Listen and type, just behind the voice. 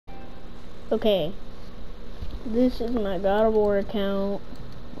Okay, this is my God of War account.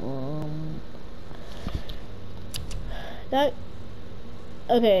 That,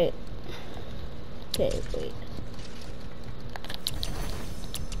 okay, wait.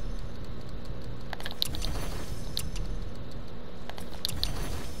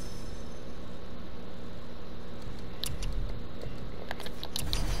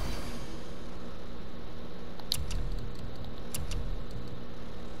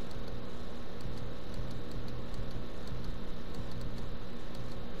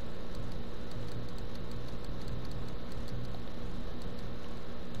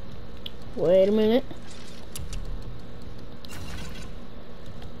 Wait a minute.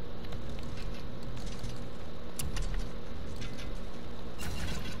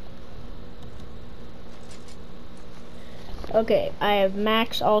 Okay, I have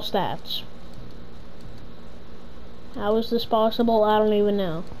max all stats. How is this possible? I don't even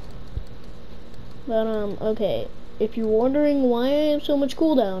know. But, okay. If you're wondering why I have so much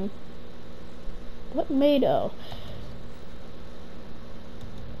cooldown, what made of?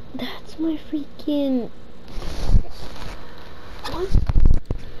 That's my freaking... What?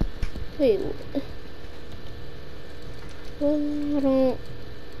 Wait. Well, I don't...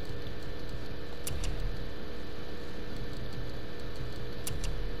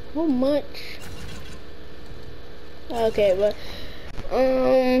 How much? Okay, but...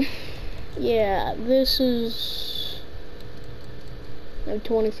 Yeah, this is... I have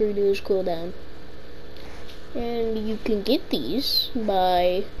 23 days cooldown. And you can get these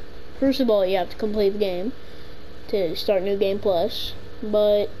by... First of all, you have to complete the game to start New Game Plus.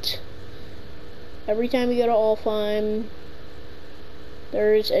 But every time you go to Alfheim,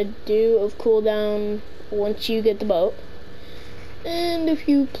 there's a dew of cooldown once you get the boat. And if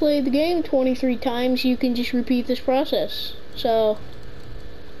you play the game 23 times, you can just repeat this process. So,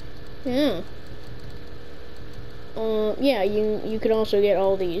 yeah. Yeah, you can also get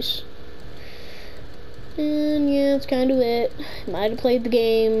all these. And yeah, that's kind of it. Might have played the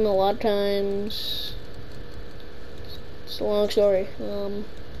game a lot of times. It's a long story.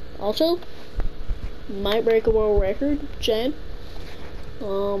 Also, might break a world record, sad.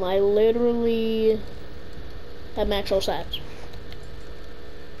 I literally have max all stats.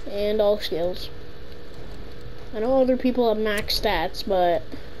 And all skills. I know other people have max stats, but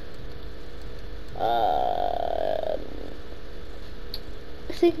I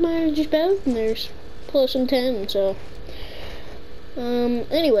think mine are just better than theirs. Plus I'm 10, so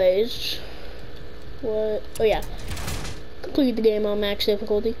anyways, what? Oh yeah, complete the game on max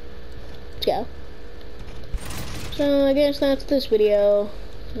difficulty. Let's go. So I guess that's this video,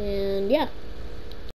 and yeah.